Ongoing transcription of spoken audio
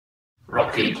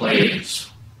Rocky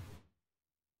Plays.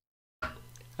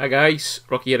 Hi guys,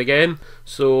 Rocky here again.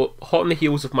 So, hot on the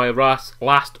heels of my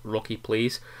last Rocky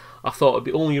Plays, I thought it'd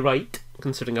be only right,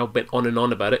 considering I've been on and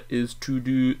on about it, is to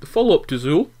do the follow-up to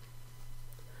Zool,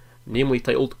 namely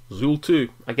titled Zool 2.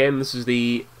 Again, this is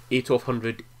the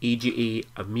A1200 AGA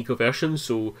Amiga version,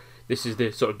 so this is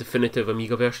the sort of definitive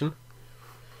Amiga version.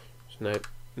 So now,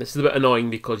 this is a bit annoying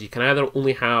because you can either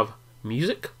only have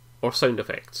music or sound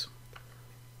effects.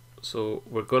 So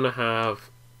we're going to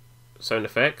have sound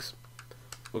effects.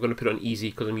 We're going to put it on easy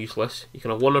because I'm useless. You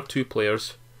can have one or two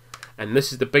players, and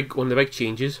this is one of the big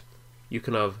changes. You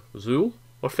can have Zool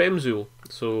or FemZool.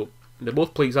 So they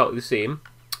both play exactly the same.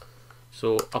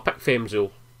 So I'll pick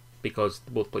FemZool because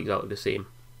they both play exactly the same.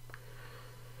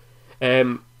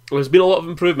 There's been a lot of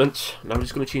improvements, and I'm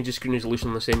just going to change the screen resolution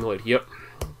on the emulator here.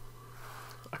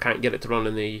 I can't get it to run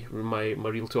in my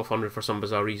real 1200 for some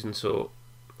bizarre reason, so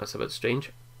that's a bit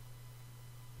strange.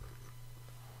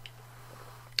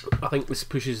 I think this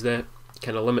pushes the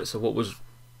kind of limits of what was,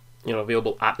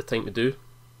 available at the time to do.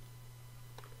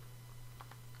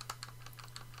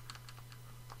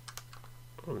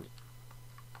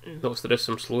 Notice there is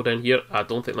some slowdown here. I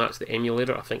don't think that's the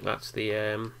emulator. I think that's the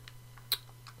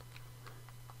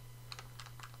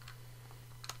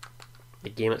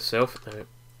game itself. Now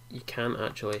you can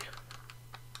actually.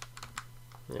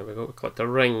 There we go. We clicked a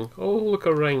ring. Oh, look,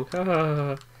 a ring!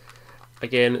 Ha!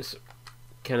 Again, it's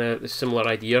kind of the similar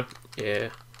idea. Yeah.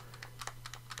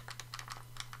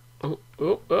 Oh,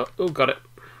 got it.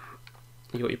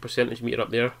 You got your percentage meter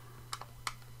up there.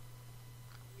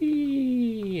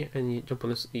 Eee, and you jump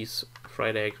on these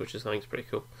fried eggs, which I think is pretty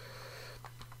cool.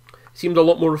 Seemed a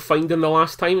lot more refined than the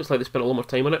last time. It's like they spent a lot more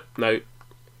time on it. Now,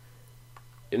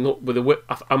 with the whip,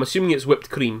 I'm assuming it's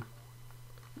whipped cream.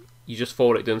 You just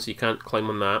fall right down, so you can't climb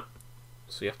on that.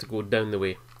 So you have to go down the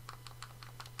way.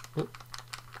 Oh.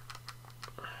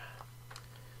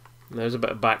 There's a bit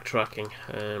of backtracking.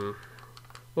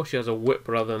 Oh, she has a whip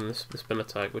rather than the spin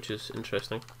attack, which is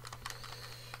interesting.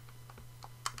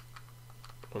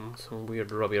 Some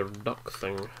weird rubber duck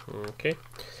thing. Okay.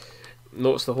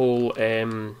 Notice the whole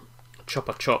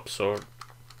chopper chops or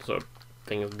sort of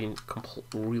thing has been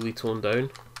really toned down.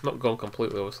 Not gone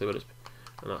completely, obviously, but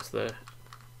and that's it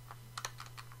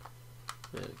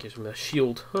gives me a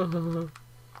shield.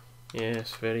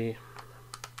 Yes, very.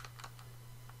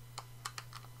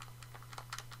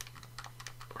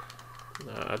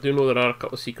 I do know there are a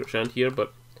couple of secrets around here,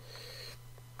 but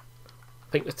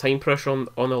I think the time pressure on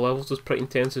the levels is pretty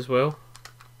intense as well. I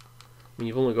mean,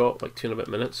 you've only got like 2 and a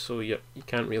bit minutes, so you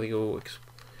can't really go. It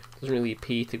doesn't really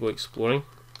pay to go exploring.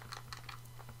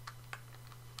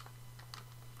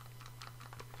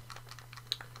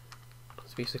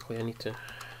 So basically, I need to.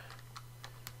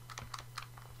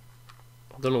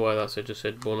 I don't know why that's. I just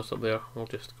said bonus up there. I'll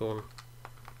just go and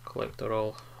collect it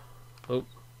all. Oh.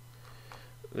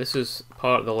 This is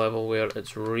part of the level where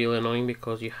it's really annoying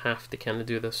because you have to kind of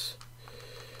do this.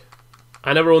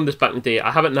 I never owned this back in the day.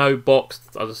 I have it now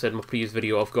boxed, as I said in my previous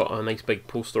video. I've got a nice big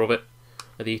poster of it,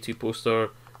 a A2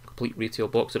 poster, complete retail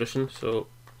box edition. So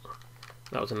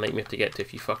that was a nightmare to get to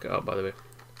if you fuck it up, by the way.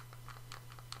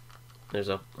 I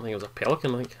think it was a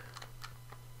pelican, like.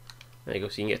 There you go.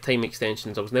 So you can get time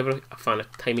extensions. I was never a fan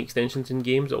of time extensions in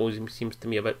games. It always seems to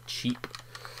me a bit cheap.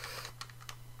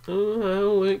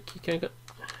 Oh, look, you can't get.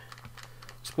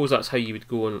 I suppose that's how you would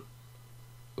go and.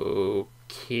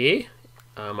 Okay.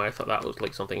 I thought that was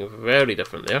like something very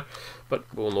different there, but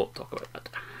we'll not talk about that.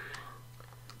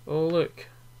 Oh, look.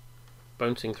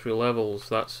 Bouncing through levels.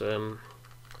 That's,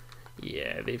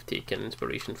 yeah, they've taken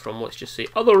inspiration from, let's just say,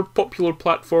 other popular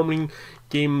platforming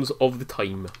games of the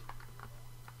time.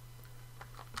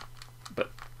 But,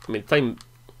 I mean, time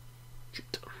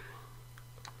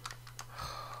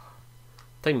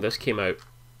this came out,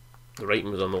 the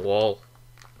writing was on the wall.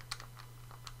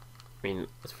 I mean,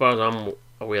 as far as I'm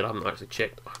aware, I haven't actually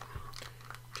checked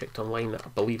online. That I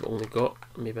believe it only got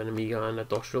maybe an Amiga and a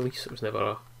DOS release. It was never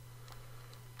a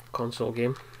console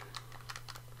game.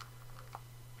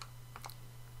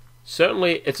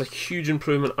 Certainly, it's a huge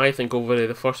improvement, I think, over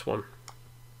the first one,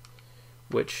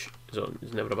 which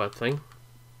is never a bad thing.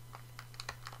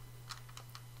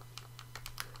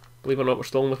 Believe it or not, we're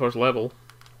still in the first level.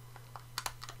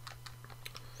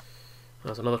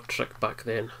 That's another trick back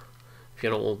then, if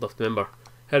you're not old enough to remember.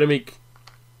 How to make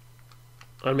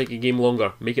a game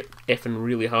longer. Make it effing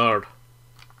really hard.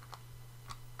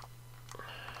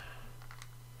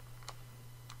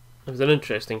 It was an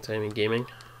interesting time in gaming.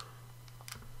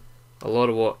 A lot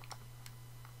of what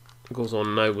goes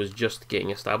on now was just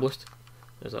getting established.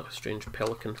 There's that strange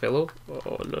pelican fellow.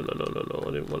 Oh, no, I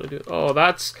didn't want to do it. Oh,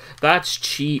 that's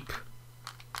cheap.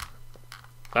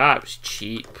 That was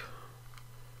cheap.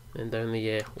 And down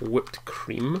the whipped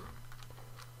cream.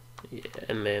 Yeah,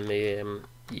 and then the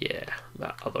yeah,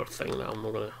 that other thing that I'm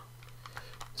not gonna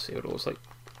see what it looks like.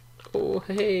 Oh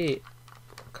hey,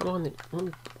 come on then.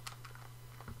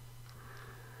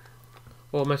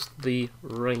 Oh, I missed the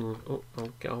ring. Oh,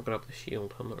 I'll grab the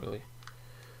shield. I'm not really.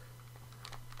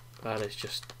 That is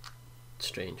just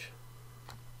strange.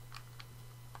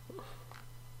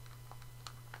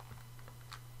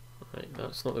 Right,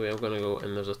 that's not the way I'm going to go,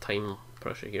 and there's a time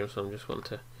pressure here, so I'm just going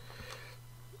to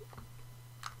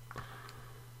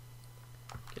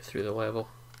get through the level.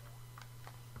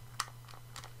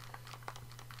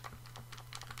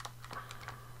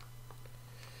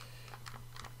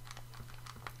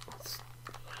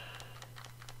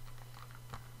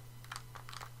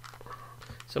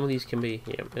 Some of these can be,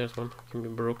 yeah, there's one, can be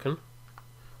broken.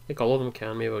 I think all of them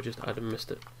can, maybe I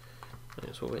missed it.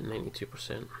 Right, so we're at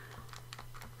 92%.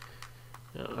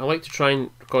 I like to try and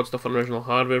record stuff on original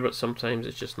hardware, but sometimes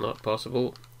it's just not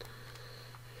possible.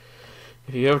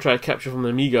 If you ever try to capture from the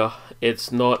Amiga,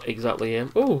 it's not exactly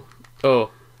oh,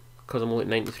 because I'm only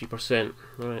at 93%.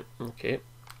 Right, okay.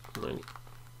 90.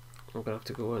 I'm gonna have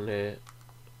to go and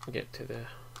get to the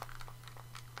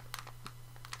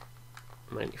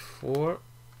 94.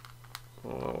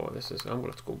 Oh, this is. I'm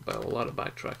gonna have to go by a lot of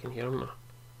backtracking here, aren't I?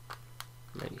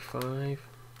 95.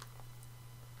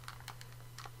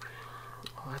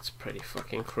 Oh, that's pretty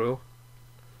fucking cruel.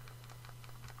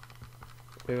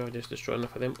 Maybe I'll just destroy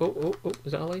enough of them. Oh,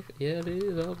 is that alive? Yeah, it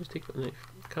is. I'll just take the knife.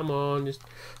 Come on, just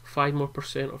 5% more or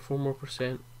 4% more.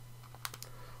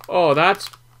 Oh, that's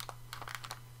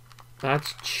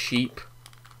cheap.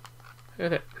 Look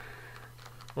at it.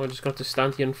 Oh, I just got to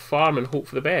stand here and farm and hope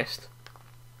for the best.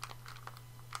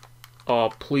 Oh,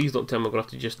 please don't tell me I'm going to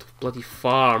have to just bloody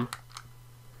farm.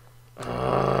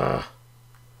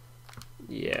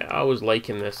 Yeah, I was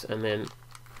liking this, and then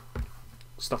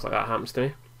stuff like that happens to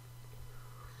me.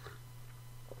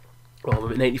 Well,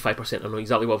 I'm at 95%, I know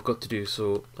exactly what I've got to do,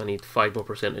 so I need 5% more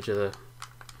of the...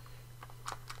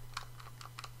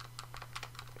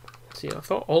 See, I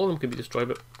thought all of them could be destroyed,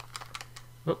 but...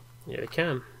 Oh, yeah, they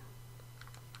can.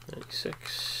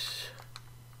 96...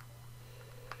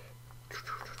 I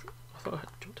thought I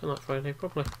jumped on that Friday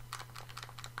properly.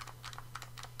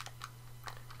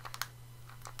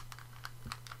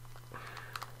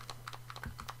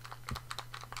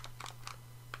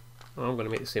 Oh, I'm going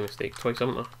to make the same mistake twice,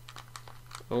 haven't I?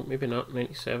 Oh, maybe not.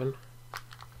 97.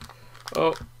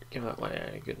 Oh, give that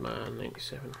like good man.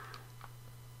 97.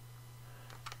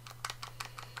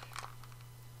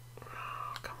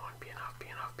 Oh, come on, be enough.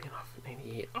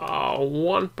 98. Oh,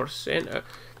 1%.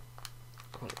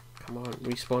 Come on,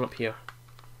 respawn up here.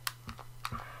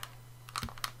 Oh,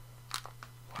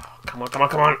 come on.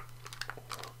 Oh.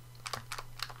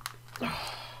 98.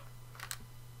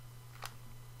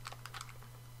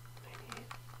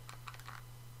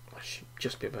 I should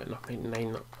just be about enough.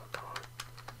 99. Oh, come on.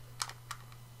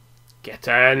 Get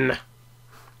in! A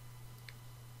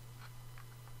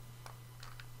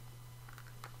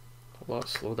lot of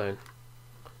slowdown.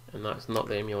 And that's not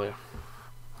the emulator.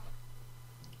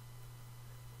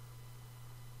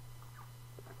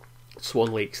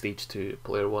 Swan Lake Stage 2,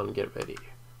 Player 1, get ready.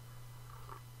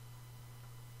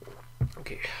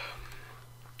 Okay.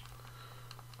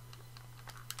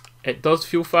 It does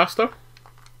feel faster.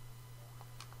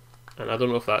 And I don't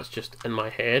know if that's just in my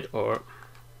head or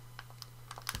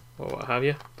what have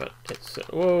you, but it's...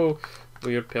 whoa!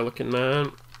 Weird pelican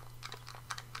man.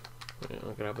 Right,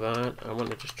 I'll grab that. I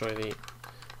want to destroy the...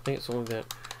 I think it's only the...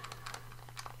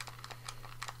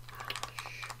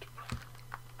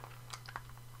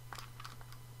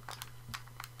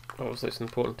 Obviously it's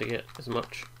important to get as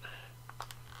much.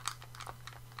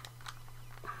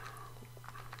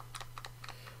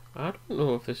 I don't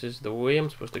know if this is the way I'm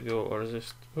supposed to go, or is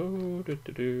this... oh,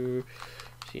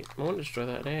 See, I want to destroy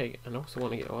that egg, and I also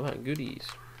want to get all that goodies.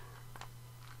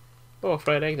 Oh, a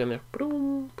fried egg in there.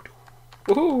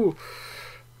 Woohoo!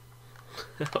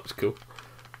 That was cool.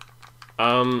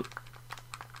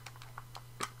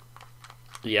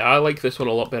 Yeah, I like this one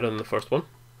a lot better than the first one.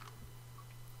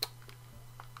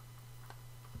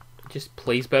 Just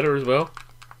plays better as well.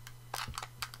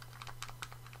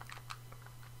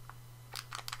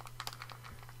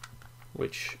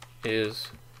 Which is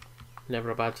never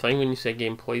a bad thing when you say a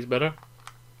game plays better.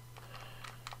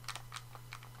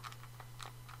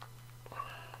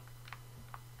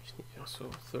 So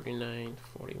 39,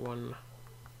 41.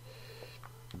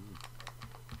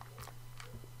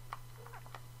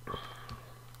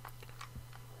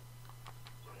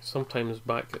 Sometimes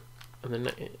back in the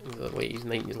late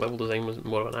 90s, level design was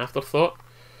more of an afterthought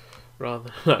rather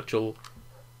than an actual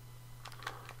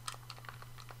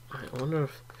I wonder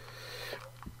if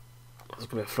there's going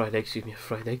to be a fried egg. Excuse me, a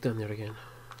fried egg down there again.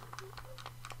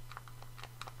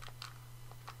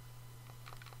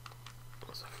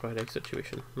 That's a fried egg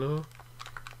situation. No.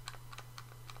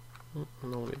 Oh,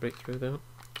 no, let me break through that.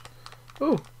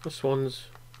 Oh, the swan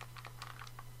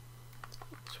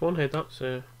head. That's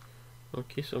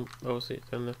okay. So obviously it's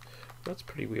down there. That's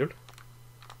pretty weird.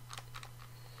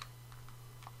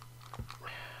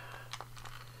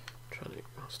 Trying to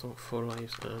stock 4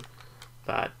 lives.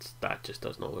 That just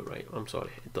does not look right. I'm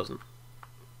sorry, it doesn't.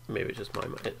 Maybe it's just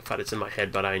in fact it's in my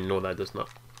head, but I know that does not.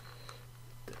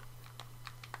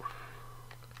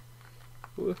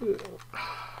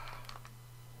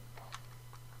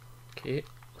 Okay,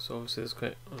 so obviously there's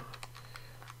quite.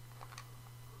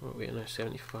 What are we at now?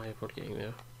 75. We're getting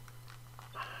there.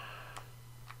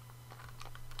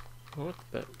 What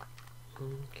the?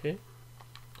 Okay.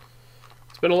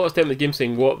 Spent a lot of time in the game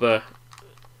saying what the.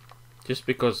 Just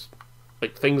because,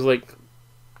 like, things like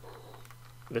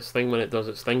this thing, when it does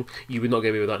its thing, you would not get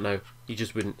away with that now. You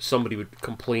just wouldn't. Somebody would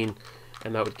complain,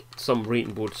 and that would, some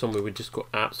rating board somewhere would just go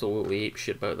absolutely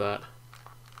apeshit about that.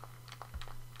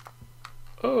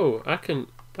 Oh, I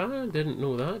didn't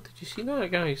know that. Did you see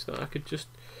that, guys? That I could just.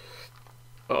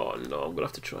 Oh no, I'm gonna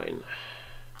have to try and.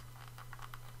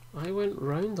 I went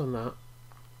round on that.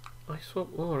 I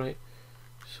swapped. Oh, alright.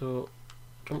 So,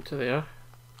 jump to there.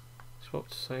 Swap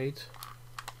to sides.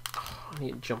 Oh, I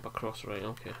need to jump across, right?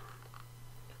 Okay.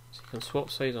 So you can swap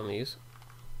sides on these.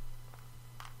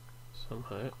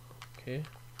 Somehow. Okay.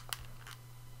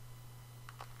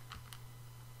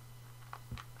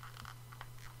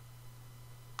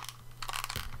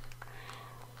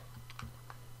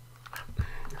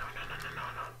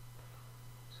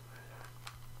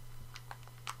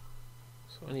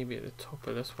 So I need to be at the top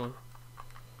of this one.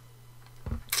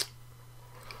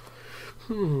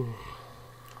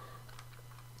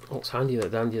 Well, it's handy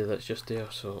that dandy that's just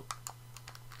there, so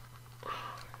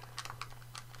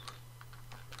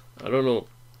I don't know.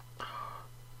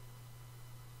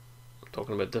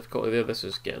 Talking about difficulty there, this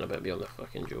is getting a bit beyond the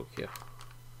fucking joke here.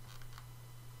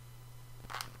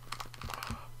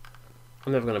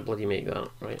 I'm never gonna bloody make that,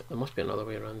 right? There must be another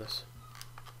way around this.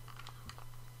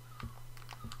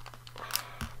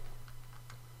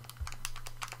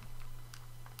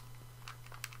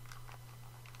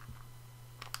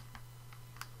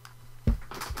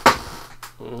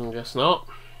 Guess not.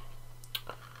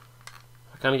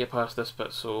 I can't get past this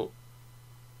bit, so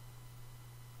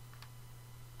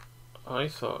I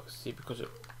thought, see, because it.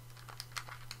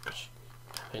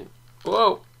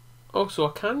 Whoa! Oh, so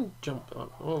I can jump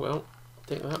up. Oh well,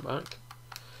 take that back.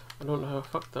 I don't know how I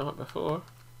fucked that up before.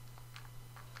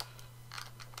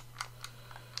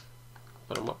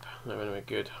 But I'm up now anyway,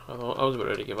 good. I was about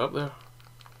ready to give up there.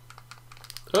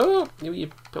 Oh! You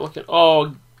looking.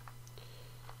 Oh!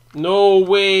 No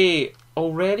way!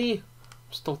 Already?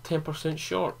 I'm still 10%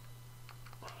 short.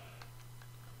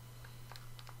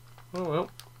 Oh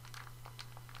well.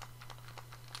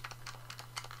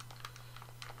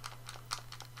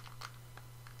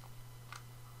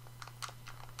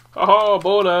 Oh,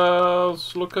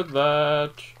 bonus! Look at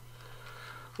that.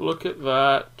 Look at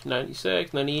that.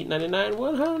 96, 98, 99,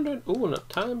 100. Oh, and a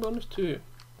time bonus too.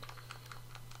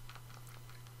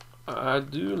 I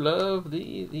do love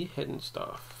the hidden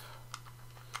stuff.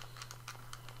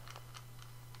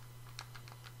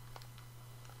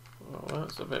 Well,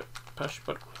 that's a bit pish,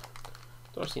 but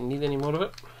don't actually need any more of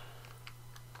it.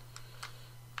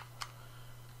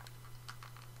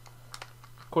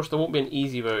 Of course, there won't be an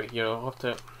easy way here. I'll have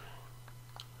to.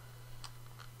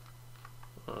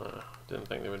 Didn't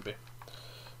think there would be.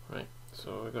 Right,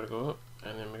 so we gotta go up,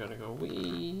 and then we gotta go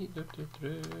wee.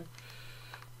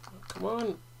 Come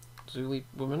on, Zool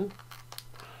woman.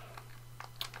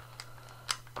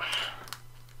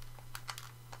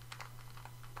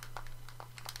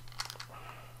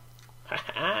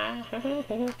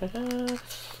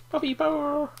 Puppy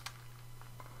power.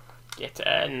 Get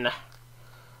in.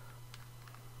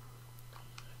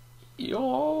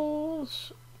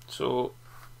 Yes. So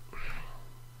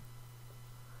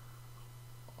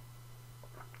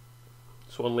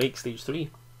Swan Lake Stage 3.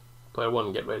 Player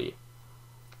 1, get ready.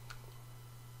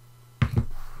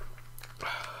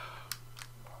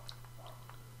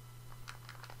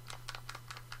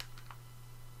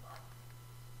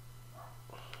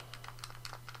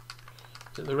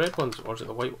 Is it the red ones or is it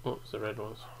the white? Oh, it's the red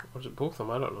ones. Or is it both of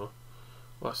them? I don't know.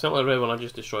 Well, it's certainly the red one I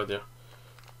just destroyed there.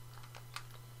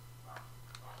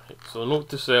 Right, so note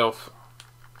to self,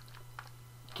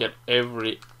 get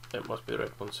every, it must be the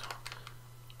red ones.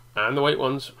 And the white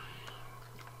ones.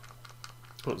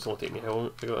 Oh, it's only take me how long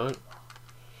to figure that out.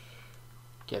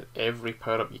 Get every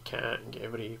power up you can, get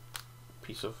every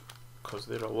piece of, because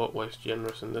they're a lot less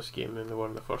generous in this game than they were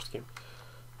in the first game.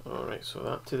 Alright, so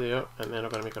that to there, and then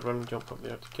I'm going to make a run and jump up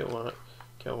there to kill that,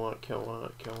 kill that, kill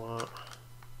that, kill that.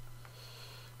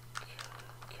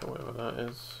 Kill whatever that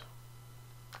is.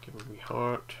 Give him a wee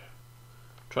heart.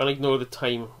 Try and ignore the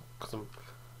time, because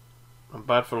I'm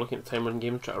bad for looking at the timer in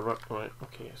games, try to run. Right,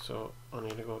 okay, so I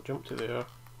need to go jump to there,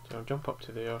 jump up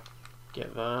to there,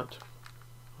 get that.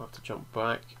 I'll have to jump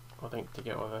back, I think, to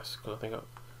get all this, because I think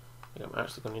I'm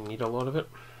actually going to need a lot of it.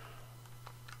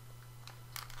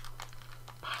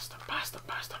 Bastard, bastard,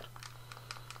 bastard.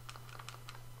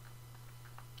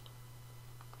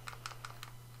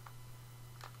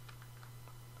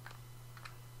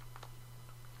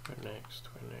 Where next?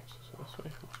 Where next? Is it this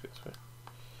way? Must be this way.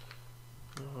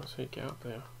 No, let's see, get up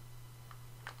there.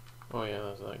 Oh yeah,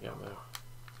 there's that gap there.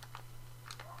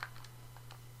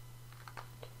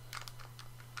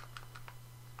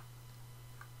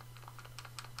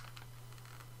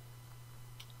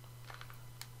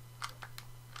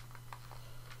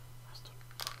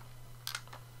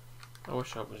 I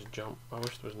wish I was jump. I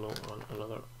wish there was no on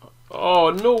another. Oh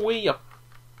no way, you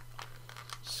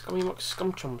scummy muck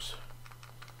scum chums.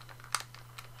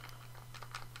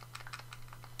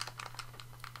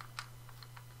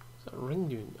 What's that ring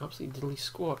doing? Absolutely diddly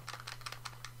squat.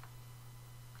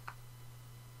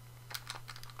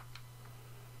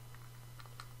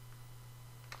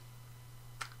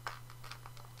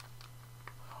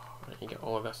 Right, you get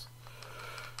all of this.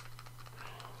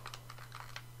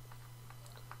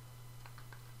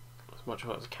 As much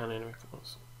of it as I can anyway.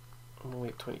 I'm only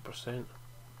at 20%.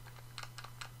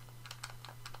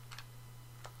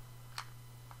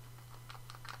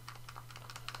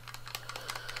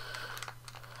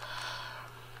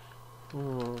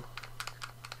 Oh.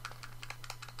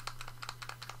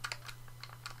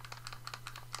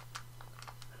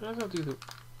 How does I do the...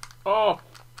 Oh,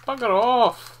 bugger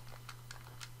off!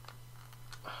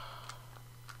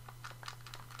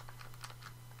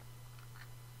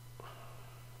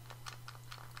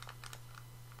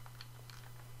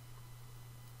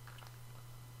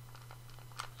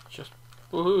 Just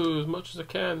as much as I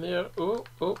can there. Oh,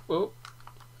 oh, oh.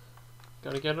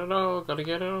 Gotta get it all, gotta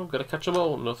get it all, gotta catch them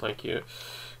all. No, thank you.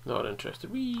 Not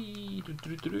interested. Wee,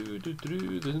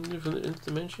 there's nothing from the nth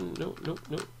dimension. No, no,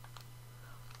 no.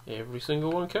 Every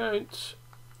single one counts.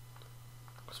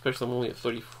 Especially I'm only at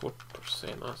 34%.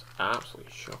 That's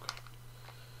absolutely shocking.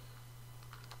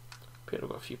 Appear I've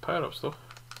got a few power-ups though.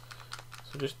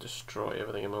 So just destroy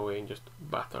everything in my way and just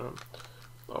batter them.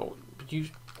 Oh, would you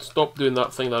stop doing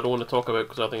that thing that I don't want to talk about,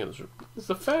 because I think it's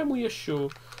a family show.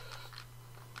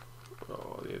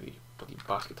 Oh, they're the bloody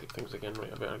basket type things again.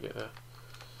 Right, I better get there.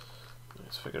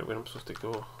 Let's figure out where I'm supposed to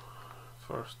go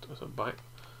first. Is it back?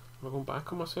 Am I going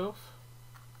back on myself?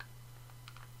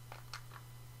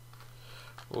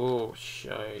 Oh,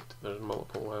 shite. There's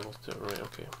multiple levels to it. Right,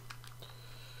 okay.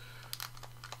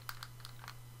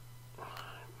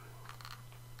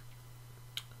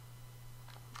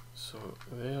 So,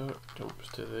 there, jumps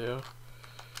to there.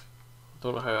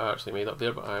 Don't know how I actually made up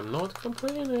there, but I'm not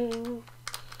complaining.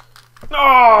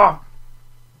 Ah!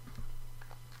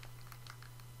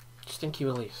 Stinky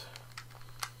willies.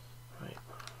 Right.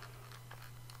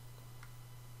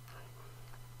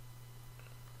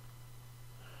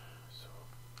 So,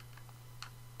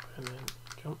 and then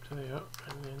jump to there,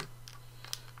 and then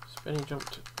spinny jump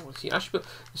to. Oh, see, I should be.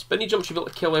 The spinny jump should be able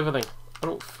to kill everything. I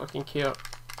don't fucking care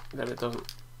that it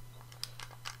doesn't.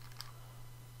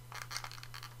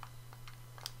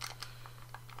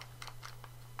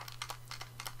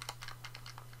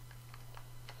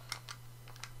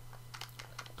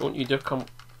 Don't you dare come.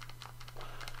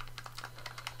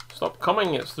 Stop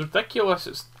coming, it's ridiculous,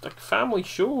 it's a family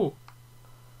show.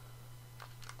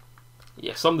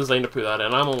 Yeah, some designer put that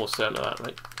in, I'm almost certain of that.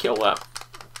 Right, kill that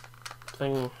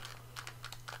thing.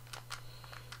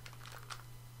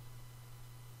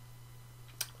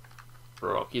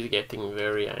 Rocky's getting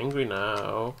very angry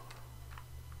now.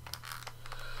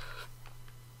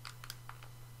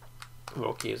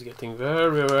 Rocky is getting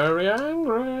very, very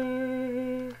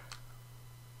angry.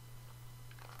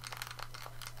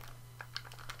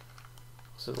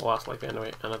 This is the last life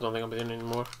anyway, and I don't think I'll be doing any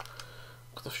more,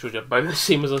 because I've showed you about the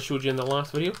same as I showed you in the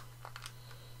last video.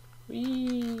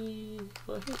 Whee!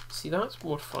 Well, see, that's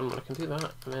more fun when I can do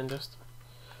that, and then just...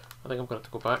 I think I'm going to have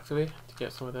to go back the way to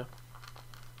get some of the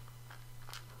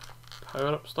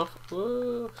power-up stuff.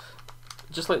 Whoa.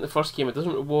 Just like in the first game, it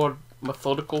doesn't reward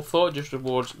methodical thought, it just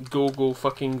rewards go, go,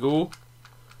 fucking go.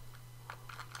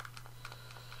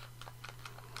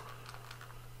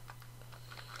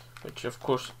 Which of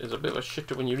course is a bit of a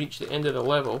shitter when you reach the end of the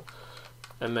level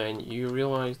and then you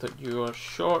realise that you are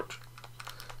short.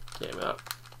 Give me that.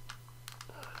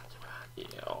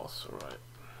 Yeah, also right.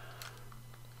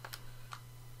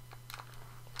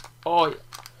 Oh,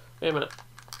 wait a minute.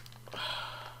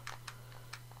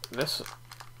 This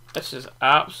is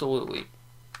absolutely.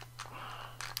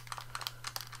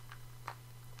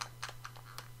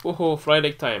 Whoa,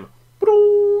 Friday time.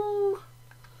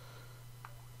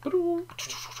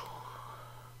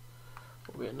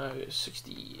 We're now at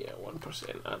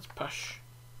 61%. That's push.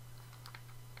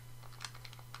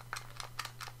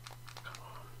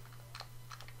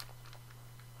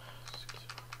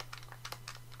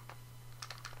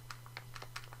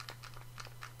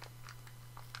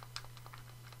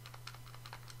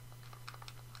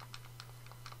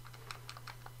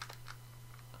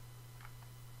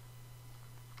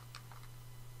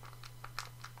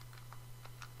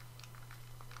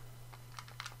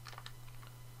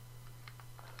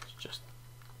 Just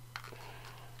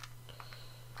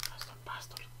bastard,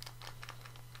 bastard.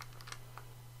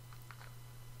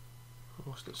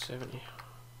 Almost at 70.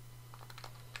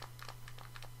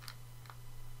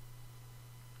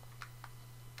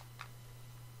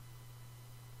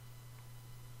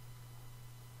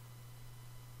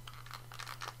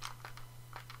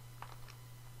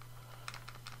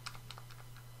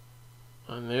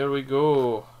 And there we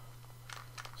go.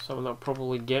 Something that'll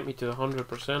probably get me to the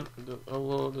 100%,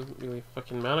 although it doesn't really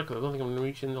fucking matter because I don't think I'm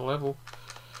reaching the level.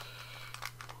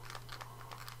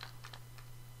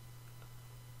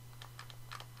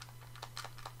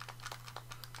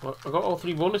 Well, I got all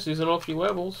 3 bonuses and all 3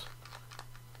 levels.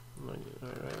 Right,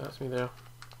 that's me there.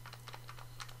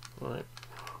 Right.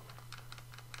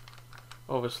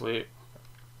 Obviously,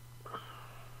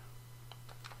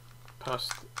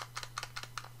 past.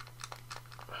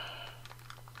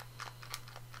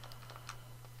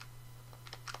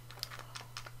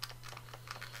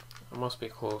 I must be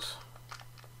close.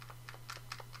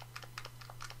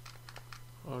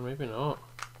 Or maybe not.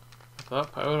 With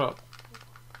that power up.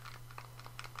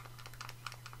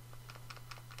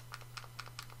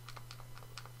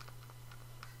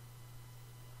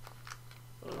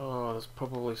 Oh, there's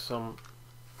probably some.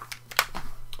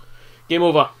 Game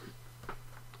over.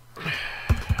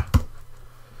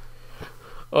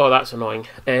 Oh, that's annoying.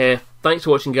 Thanks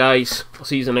for watching, guys. I'll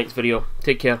see you in the next video.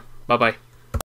 Take care. Bye bye.